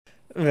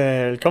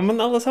Välkommen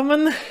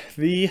allesammen!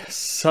 The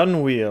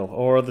Sun Wheel,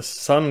 or the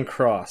Sun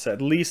Cross.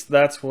 At least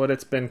that's what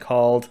it's been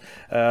called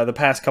the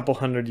past couple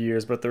hundred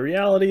years, but the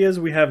reality is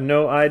we have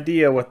no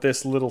idea what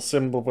this little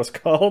symbol was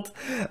called,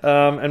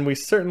 and we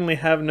certainly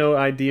have no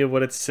idea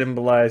what it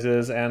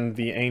symbolizes and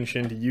the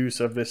ancient use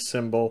of this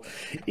symbol,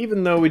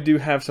 even though we do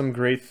have some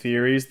great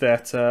theories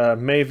that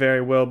may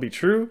very well be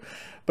true.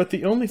 But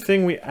the only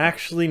thing we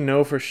actually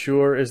know for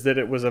sure is that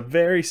it was a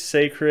very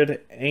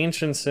sacred,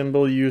 ancient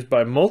symbol used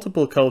by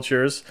multiple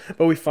cultures,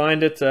 but we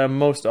find it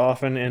most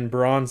often in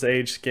Bronze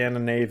Age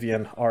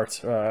Scandinavian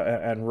art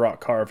and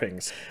rock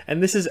carvings.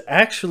 And this is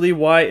actually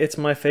why it's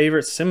my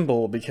favorite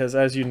symbol, because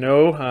as you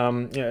know,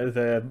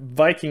 the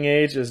Viking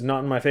Age is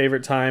not my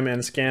favorite time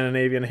in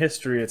Scandinavian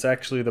history. It's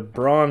actually the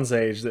Bronze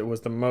Age that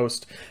was the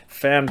most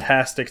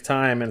fantastic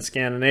time in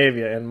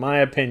Scandinavia, in my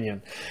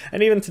opinion.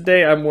 And even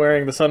today I'm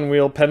wearing the Sun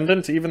Wheel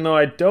Pendant, even though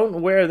I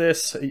don't wear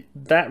this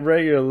that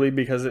regularly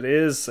because it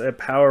is a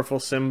powerful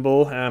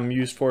symbol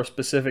used for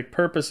specific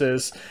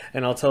purposes,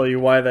 and I'll tell you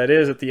why that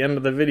is at the end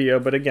of the video.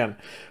 But again,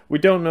 we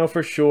don't know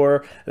for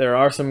sure. There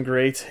are some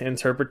great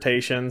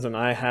interpretations, and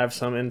I have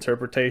some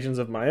interpretations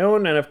of my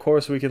own, and of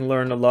course we can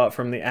learn a lot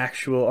from the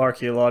actual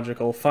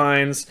archaeological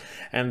finds,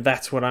 and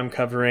that's what I'm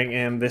covering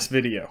in this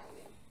video.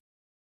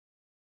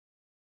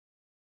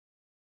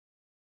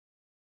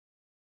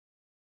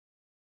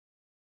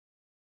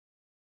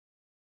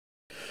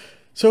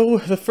 So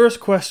the first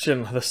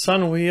question, the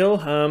sun wheel,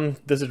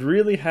 does it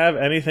really have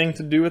anything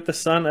to do with the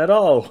sun at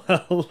all?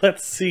 Well,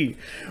 let's see.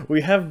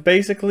 We have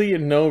basically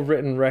no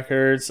written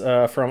records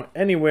from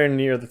anywhere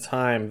near the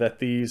time that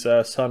these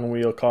sun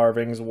wheel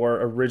carvings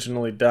were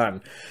originally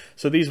done.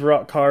 So these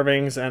rock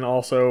carvings and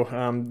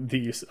also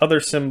these other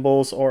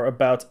symbols are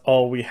about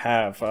all we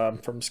have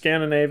from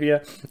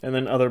Scandinavia and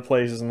then other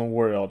places in the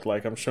world,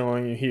 like I'm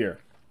showing you here.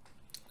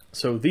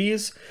 So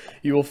these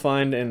you will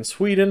find in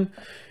Sweden.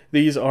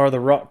 These are the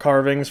rock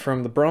carvings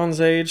from the Bronze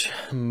Age.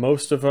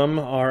 Most of them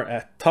are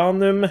at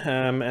Tanum,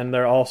 and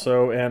they're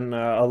also in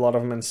a lot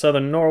of them in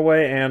southern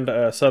Norway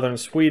and southern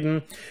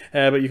Sweden,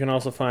 but you can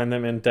also find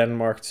them in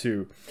Denmark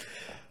too.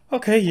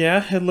 Okay,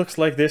 yeah, it looks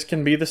like this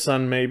can be the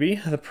sun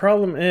maybe. The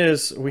problem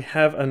is we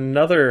have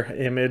another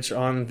image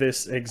on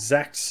this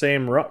exact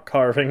same rock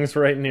carvings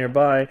right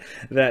nearby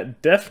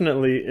that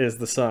definitely is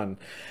the sun.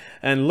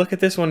 And look at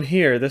this one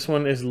here. This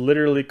one is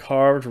literally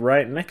carved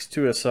right next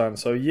to a sun.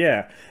 So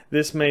yeah,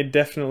 this may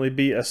definitely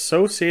be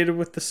associated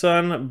with the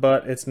sun,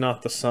 but it's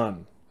not the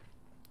sun.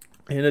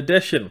 In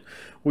addition,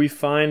 we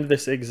find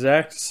this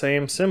exact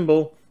same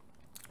symbol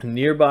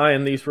nearby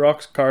in these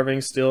rocks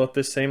carvings, still at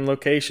this same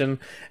location,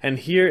 and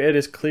here it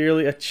is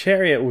clearly a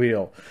chariot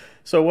wheel.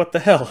 So what the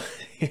hell,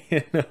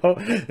 you know?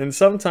 And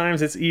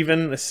sometimes it's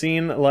even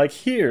seen like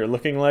here,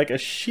 looking like a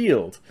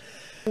shield.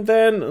 And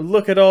then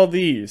look at all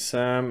these,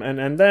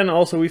 and then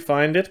also we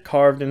find it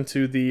carved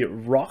into the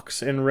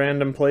rocks in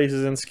random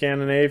places in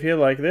Scandinavia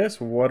like this.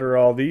 What are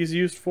all these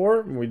used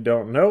for? We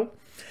don't know.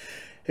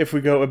 If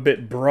we go a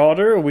bit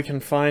broader, we can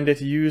find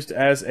it used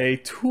as a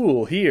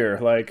tool here,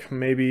 like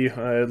maybe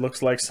it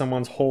looks like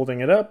someone's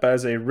holding it up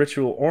as a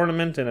ritual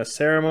ornament in a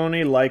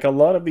ceremony, like a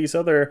lot of these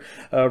other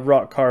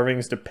rock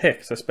carvings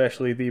depict,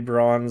 especially the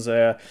bronze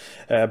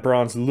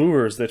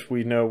lures that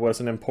we know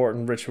was an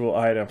important ritual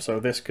item. So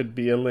this could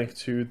be a link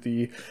to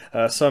the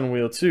sun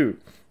wheel too.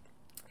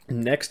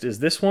 Next is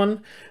this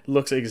one.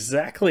 Looks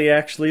exactly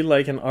actually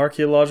like an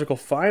archaeological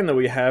find that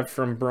we have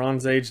from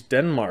Bronze Age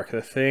Denmark.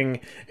 The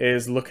thing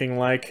is looking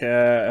like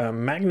a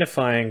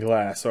magnifying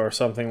glass or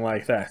something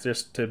like that,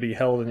 just to be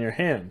held in your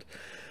hand.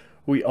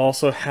 We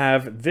also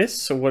have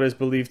this, what is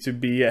believed to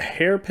be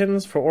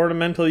hairpins for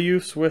ornamental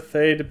use with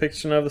a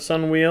depiction of the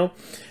sun wheel.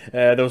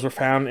 Those were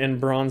found in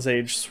Bronze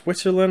Age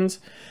Switzerland.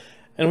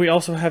 And we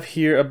also have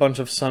here a bunch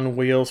of sun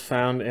wheels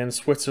found in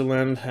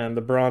Switzerland and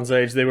the Bronze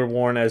Age. They were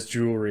worn as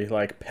jewelry,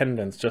 like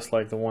pendants, just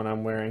like the one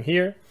I'm wearing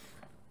here.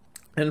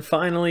 And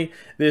finally,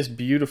 this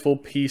beautiful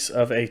piece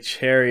of a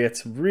chariot,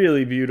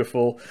 really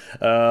beautiful,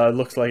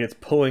 looks like it's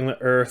pulling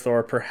the earth,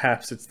 or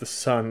perhaps it's the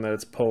sun that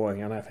it's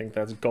pulling, and I think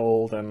that's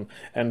gold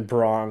and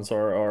bronze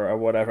or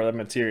whatever the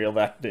material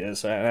that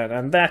is.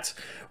 And that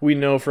we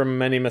know from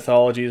many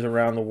mythologies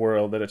around the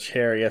world, that a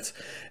chariot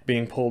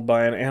being pulled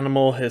by an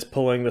animal is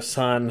pulling the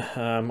sun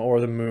or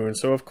the moon.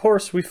 So of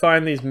course we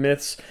find these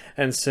myths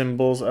and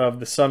symbols of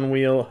the sun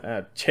wheel,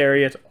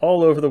 chariot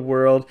all over the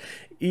world,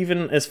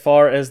 even as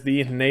far as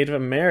the Native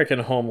American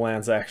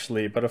homelands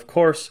actually. But of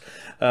course,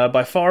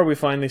 by far we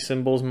find these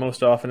symbols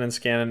most often in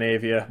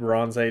Scandinavia,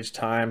 Bronze Age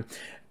time.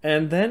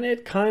 And then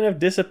it kind of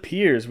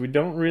disappears. We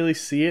don't really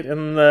see it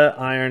in the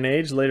Iron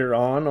Age later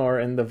on, or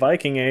in the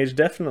Viking Age,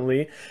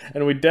 definitely.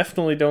 And we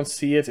definitely don't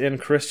see it in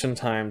Christian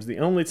times. The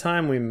only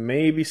time we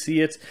maybe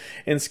see it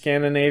in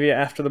Scandinavia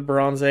after the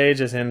Bronze Age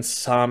is in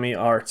Sami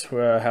art,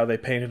 how they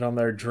painted on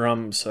their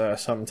drums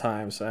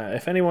sometimes.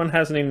 If anyone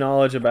has any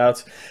knowledge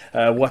about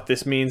what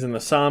this means in the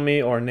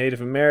Sami or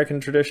Native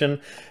American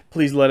tradition,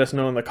 please let us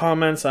know in the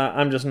comments.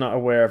 I'm just not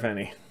aware of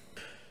any.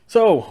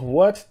 So,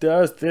 what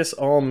does this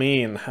all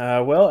mean?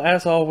 Well,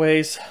 as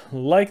always,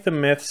 like the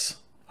myths,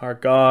 our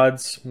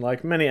gods,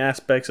 like many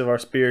aspects of our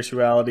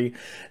spirituality,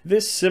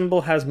 this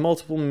symbol has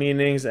multiple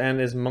meanings and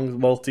is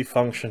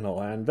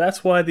multifunctional, and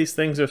that's why these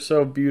things are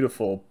so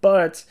beautiful.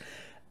 But,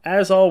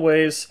 as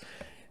always,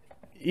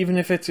 even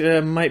if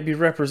it might be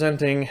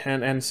representing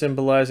and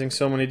symbolizing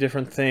so many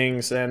different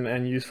things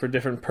and used for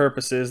different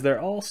purposes,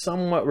 they're all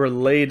somewhat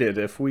related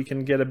if we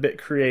can get a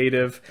bit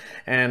creative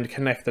and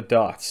connect the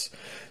dots.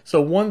 So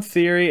one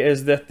theory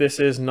is that this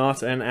is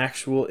not an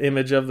actual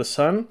image of the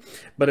sun,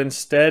 but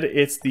instead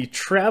it's the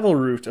travel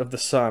route of the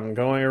sun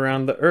going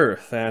around the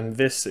Earth, and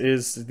this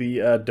is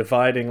the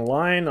dividing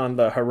line on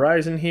the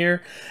horizon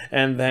here,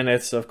 and then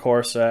it's of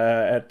course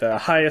at the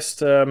highest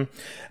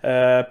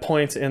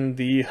point in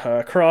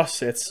the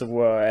cross, it's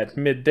at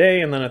midday,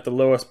 and then at the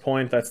lowest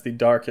point, that's the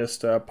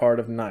darkest part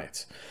of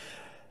night.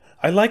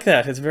 I like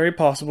that. It's very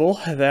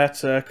possible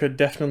that could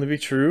definitely be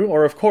true,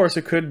 or of course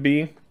it could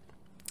be,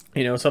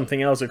 you know,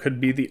 something else. It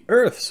could be the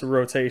Earth's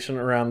rotation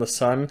around the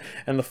sun,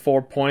 and the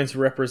 4 points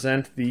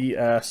represent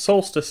the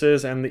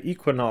solstices and the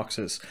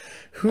equinoxes.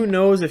 Who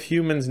knows if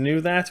humans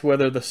knew that,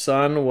 whether the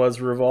sun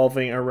was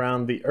revolving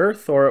around the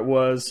Earth or it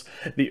was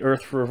the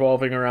Earth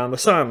revolving around the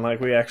sun, like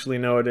we actually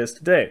know it is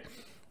today.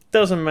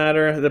 Doesn't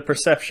matter, the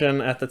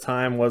perception at the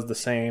time was the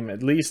same.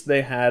 At least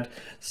they had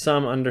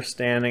some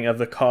understanding of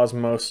the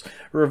cosmos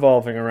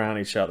revolving around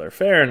each other.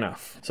 Fair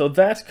enough. So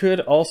that could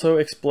also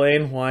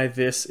explain why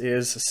this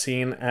is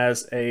seen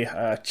as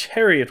a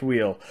chariot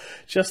wheel.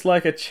 Just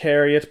like a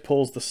chariot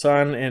pulls the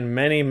sun in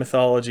many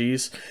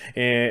mythologies,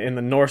 in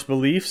the Norse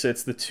beliefs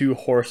it's the two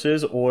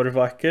horses,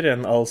 Orvakker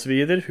and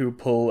Alsvidr, who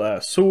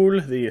pull Sol,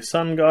 the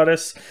sun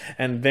goddess,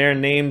 and their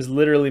names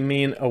literally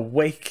mean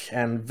awake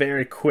and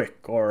very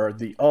quick, or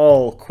the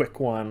all quick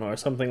one, or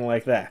something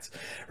like that.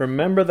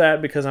 Remember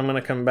that, because I'm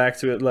going to come back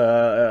to it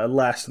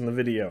last in the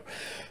video.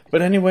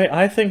 But anyway,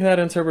 I think that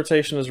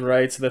interpretation is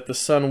right, that the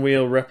sun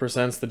wheel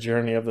represents the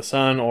journey of the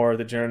sun, or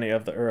the journey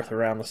of the Earth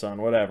around the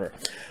sun, whatever.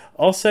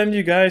 I'll send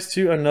you guys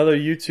to another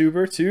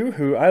YouTuber too,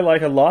 who I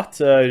like a lot,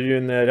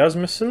 June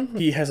Rasmussen.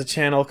 He has a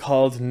channel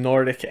called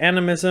Nordic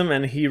Animism,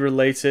 and he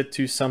relates it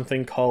to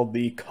something called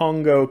the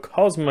Congo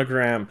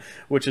cosmogram,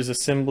 which is a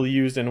symbol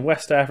used in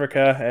West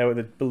Africa,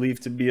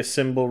 believed to be a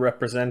symbol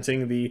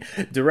representing the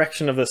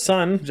direction of the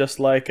sun, just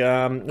like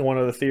one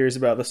of the theories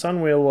about the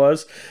sun wheel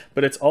was,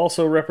 but it's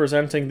also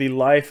representing the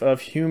life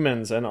of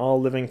humans and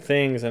all living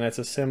things, and it's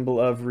a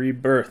symbol of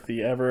rebirth,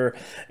 the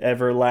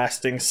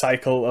everlasting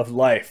cycle of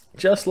life.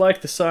 Just like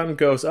the sun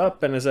goes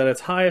up and is at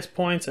its highest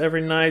points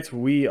every night,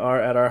 we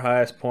are at our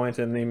highest point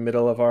in the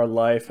middle of our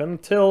life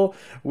until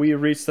we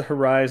reach the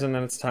horizon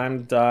and it's time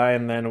to die,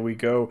 and then we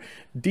go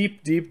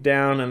deep, deep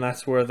down, and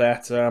that's where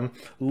that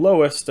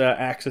lowest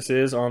axis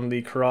is on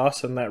the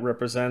cross, and that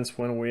represents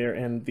when we're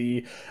in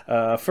the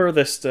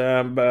furthest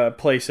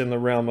place in the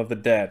realm of the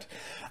dead.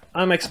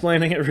 I'm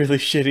explaining it really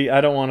shitty.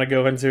 I don't want to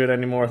go into it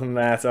any more than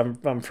that.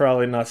 I'm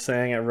probably not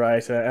saying it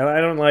right. And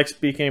I don't like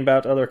speaking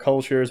about other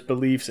cultures'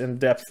 beliefs in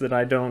depth that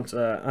I don't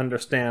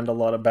understand a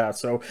lot about.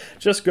 So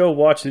just go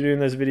watch doing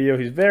this video.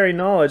 He's very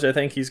knowledge. I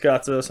think he's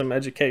got some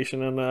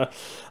education in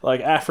like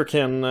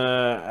African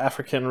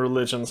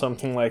religion,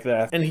 something like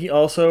that. And he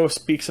also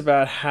speaks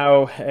about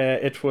how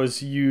it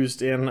was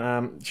used in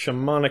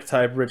shamanic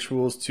type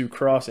rituals to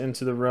cross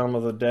into the realm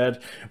of the dead,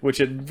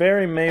 which it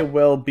very may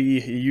well be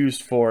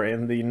used for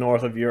in the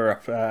north of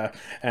Europe,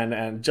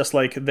 and just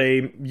like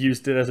they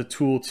used it as a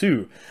tool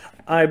too.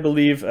 I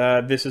believe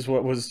this is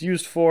what was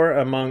used for,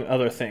 among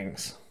other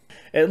things.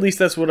 At least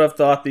that's what I've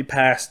thought the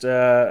past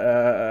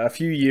a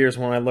few years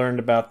when I learned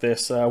about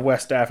this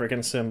West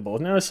African symbol.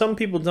 Now, some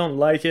people don't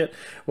like it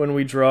when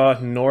we draw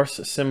Norse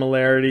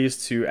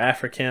similarities to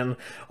African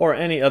or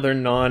any other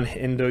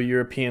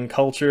non-Indo-European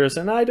cultures,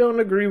 and I don't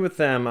agree with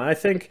them. I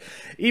think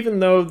even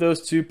though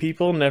those two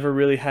people never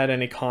really had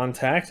any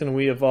contact, and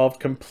we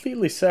evolved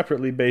completely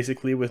separately,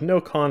 basically, with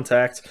no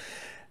contact,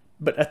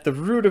 but at the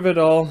root of it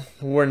all,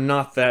 we're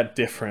not that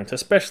different,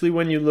 especially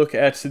when you look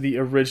at the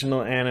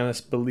original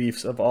animist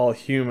beliefs of all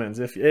humans.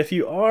 If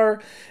you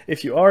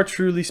are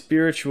truly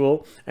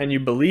spiritual and you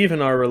believe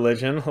in our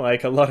religion,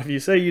 like a lot of you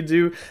say you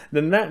do,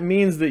 then that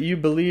means that you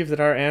believe that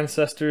our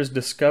ancestors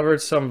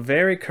discovered some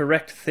very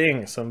correct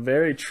things, some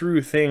very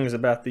true things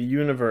about the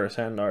universe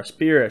and our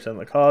spirit and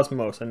the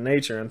cosmos and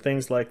nature and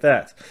things like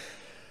that.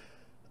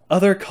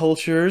 Other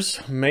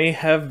cultures may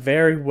have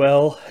very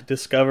well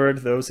discovered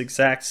those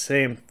exact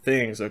same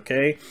things,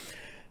 okay?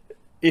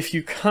 If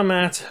you come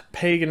at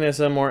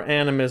paganism or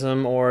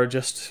animism or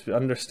just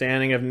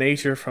understanding of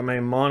nature from a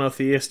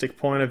monotheistic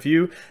point of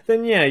view,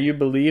 then yeah, you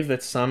believe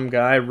that some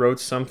guy wrote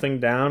something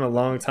down a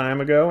long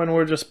time ago and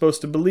we're just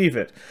supposed to believe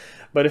it.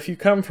 But if you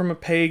come from a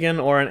pagan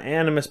or an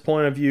animist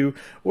point of view,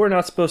 we're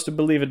not supposed to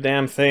believe a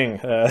damn thing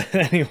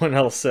anyone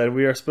else said.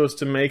 We are supposed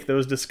to make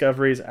those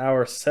discoveries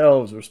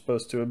ourselves. We're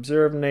supposed to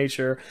observe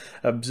nature,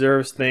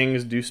 observe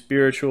things, do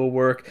spiritual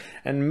work,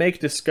 and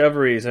make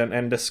discoveries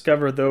and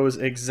discover those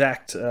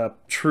exact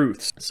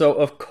truths. So,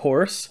 of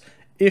course,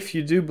 if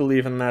you do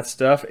believe in that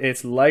stuff,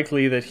 it's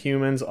likely that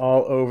humans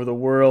all over the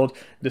world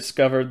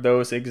discovered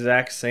those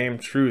exact same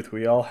truth.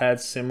 We all had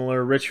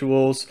similar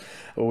rituals.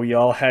 We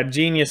all had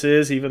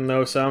geniuses, even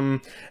though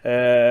some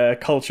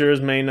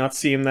cultures may not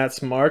seem that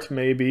smart.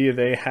 Maybe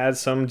they had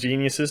some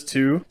geniuses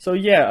too. So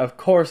yeah, of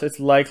course, it's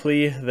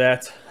likely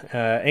that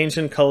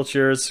ancient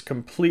cultures,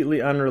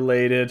 completely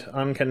unrelated,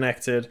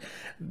 unconnected,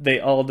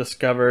 they all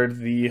discovered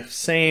the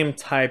same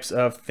types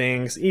of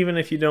things, even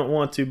if you don't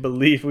want to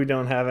believe we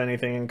don't have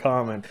anything in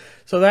common.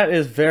 So that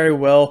is very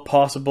well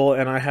possible,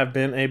 and I have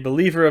been a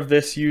believer of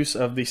this use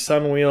of the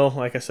sun wheel,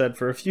 like I said,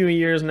 for a few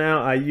years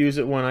now. I use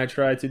it when I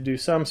try to do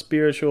some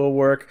spiritual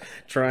work,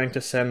 trying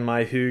to send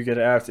my hugad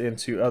out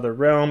into other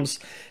realms.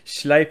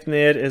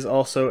 Sleipnir is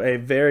also a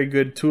very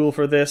good tool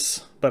for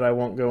this, but I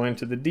won't go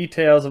into the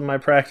details of my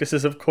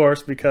practices, of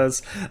course,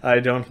 because I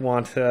don't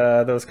want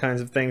those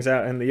kinds of things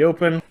out in the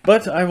open.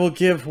 But I will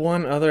give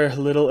one other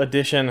little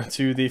addition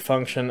to the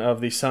function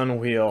of the sun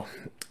wheel.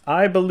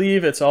 I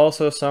believe it's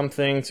also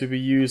something to be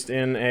used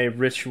in a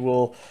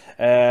ritual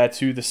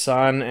to the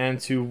sun and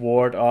to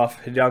ward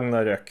off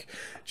Ragnarök.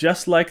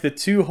 Just like the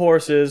two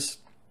horses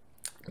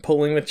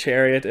pulling the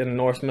chariot in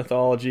Norse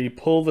mythology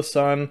pull the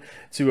sun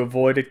to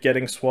avoid it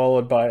getting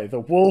swallowed by the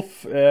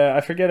wolf.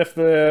 I forget if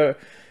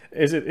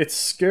it's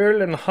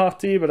Skirl and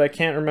Hati, but I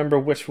can't remember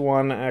which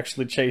one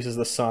actually chases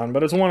the sun.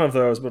 But it's one of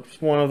those. But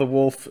one of the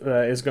wolf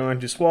is going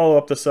to swallow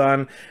up the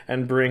sun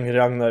and bring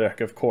Ragnarök,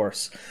 of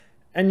course.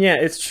 And yeah,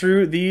 it's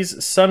true,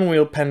 these sun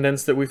wheel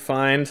pendants that we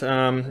find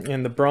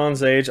in the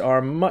Bronze Age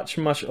are much,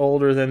 much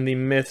older than the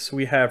myths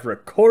we have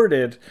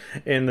recorded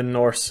in the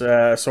Norse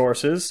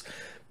sources.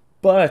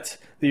 But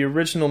the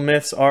original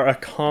myths are a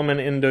common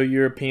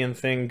Indo-European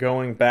thing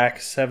going back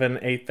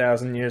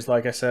 7,000–8,000 years.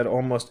 Like I said,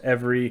 almost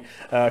every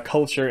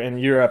culture in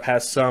Europe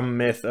has some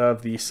myth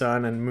of the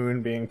sun and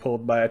moon being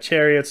pulled by a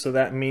chariot, so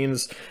that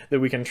means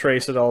that we can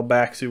trace it all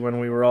back to when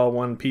we were all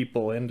one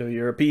people,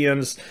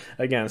 Indo-Europeans,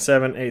 again,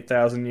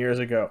 7,000–8,000 years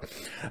ago.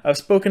 I've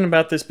spoken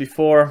about this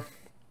before.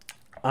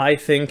 I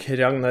think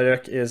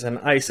Ragnarök is an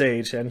ice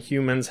age, and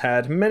humans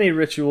had many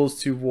rituals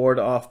to ward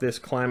off this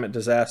climate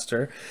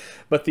disaster.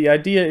 But the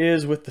idea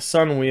is, with the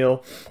sun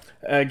wheel,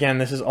 again,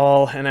 this is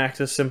all an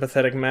act of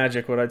sympathetic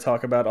magic, what I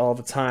talk about all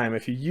the time.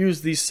 If you use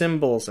these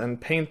symbols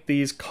and paint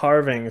these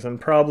carvings, and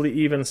probably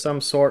even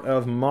some sort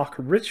of mock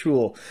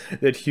ritual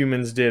that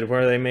humans did,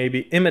 where they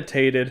maybe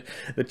imitated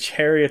the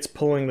chariots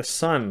pulling the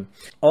sun.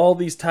 All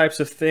these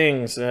types of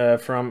things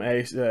from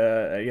a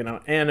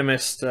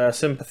animist,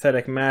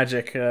 sympathetic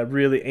magic,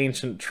 really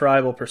ancient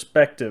tribal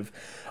perspective.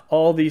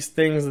 All these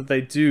things that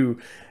they do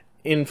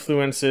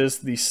influences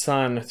the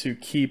sun to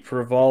keep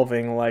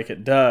revolving like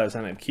it does,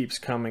 and it keeps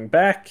coming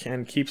back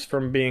and keeps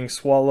from being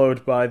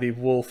swallowed by the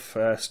wolf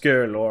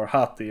Skirl or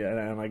Hati,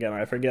 and again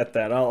I forget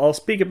that. I'll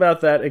speak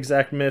about that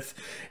exact myth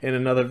in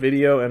another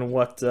video and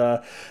what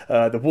the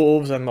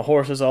wolves and the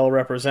horses all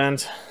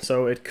represent.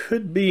 So it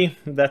could be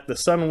that the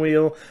sun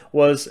wheel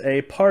was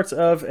a part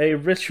of a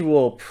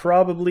ritual,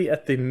 probably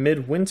at the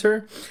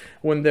midwinter,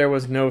 when there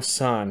was no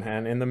sun,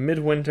 and in the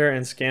midwinter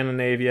in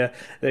Scandinavia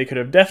they could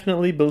have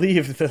definitely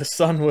believed the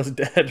sun was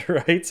dead,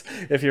 right?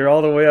 If you're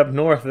all the way up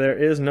north, there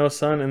is no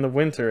sun in the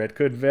winter. It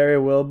could very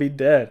well be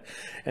dead.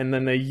 And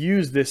then they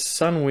use this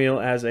sun wheel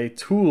as a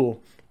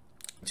tool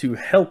to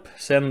help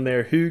send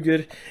their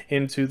hugad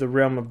into the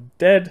realm of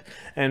dead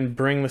and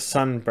bring the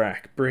sun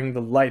back, bring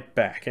the light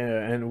back,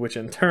 and which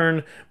in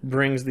turn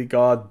brings the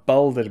god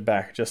Balder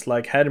back, just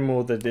like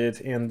Hermod did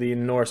in the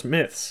Norse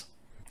myths.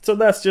 So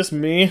that's just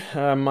me,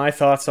 my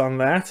thoughts on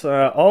that.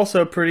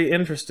 Also pretty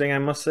interesting, I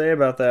must say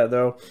about that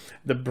though,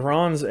 the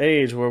Bronze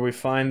Age, where we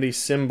find these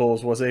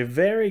symbols, was a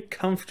very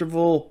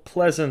comfortable,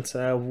 pleasant,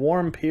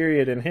 warm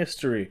period in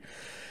history.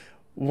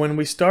 When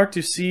we start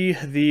to see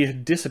the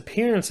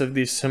disappearance of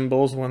these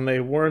symbols, when they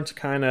weren't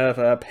kind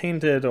of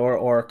painted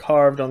or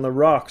carved on the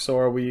rocks,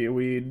 or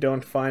we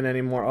don't find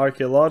any more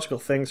archaeological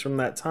things from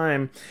that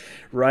time,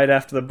 right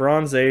after the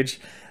Bronze Age,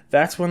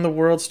 that's when the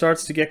world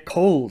starts to get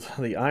cold.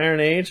 The Iron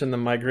Age and the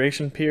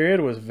migration period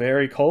was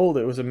very cold.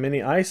 It was a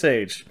mini ice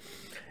age.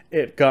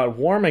 It got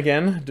warm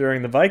again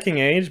during the Viking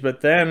Age,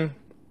 but then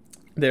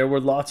there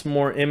were lots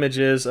more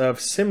images of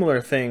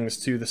similar things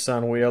to the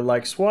sun wheel,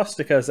 like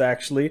swastikas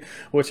actually,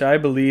 which I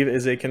believe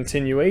is a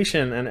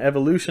continuation and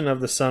evolution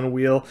of the sun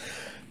wheel.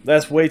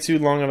 That's way too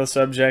long of a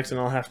subject, and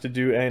I'll have to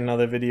do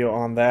another video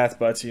on that.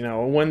 But, you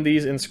know, when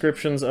these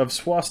inscriptions of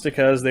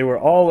swastikas, they were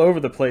all over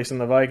the place in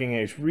the Viking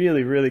Age.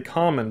 Really, really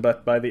common.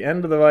 But by the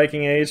end of the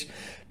Viking Age,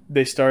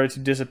 they started to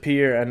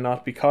disappear and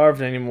not be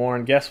carved anymore.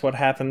 And guess what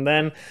happened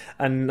then?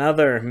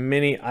 Another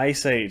mini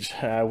ice age,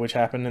 which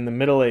happened in the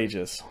Middle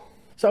Ages.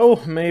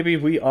 So maybe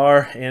we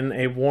are in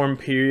a warm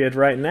period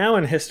right now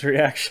in history,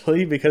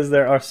 actually, because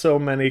there are so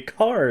many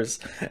cars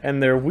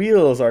and their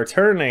wheels are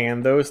turning,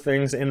 and those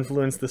things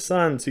influence the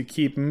sun to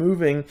keep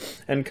moving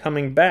and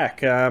coming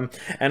back.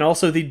 And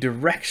also the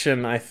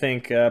direction, I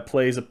think,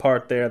 plays a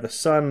part there. The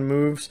sun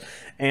moves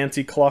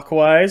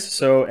anti-clockwise,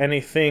 so any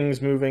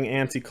things moving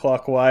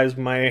anti-clockwise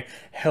might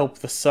help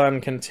the sun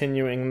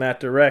continuing in that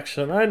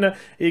direction. I know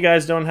you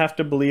guys don't have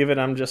to believe it,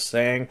 I'm just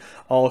saying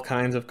all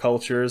kinds of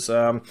cultures,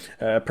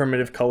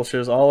 primitive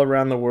cultures all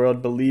around the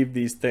world believe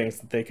these things,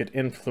 that they could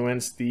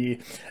influence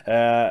the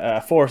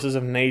forces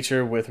of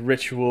nature with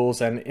rituals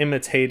and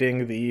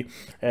imitating the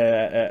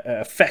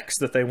effects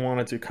that they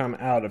wanted to come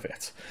out of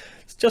it.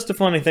 It's just a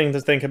funny thing to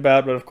think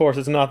about, but of course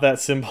it's not that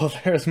simple.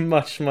 There's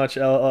much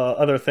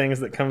other things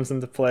that comes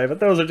into play,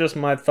 but those are just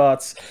my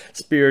thoughts,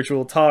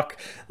 spiritual talk.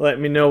 Let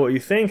me know what you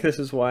think. This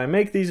is why I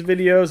make these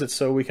videos. It's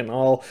so we can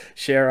all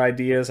share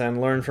ideas and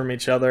learn from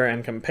each other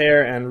and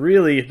compare and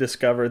really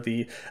discover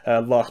the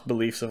lost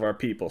beliefs of our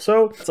people.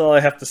 So that's all I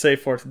have to say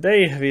for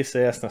today. Vi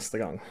ses nästa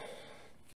gång.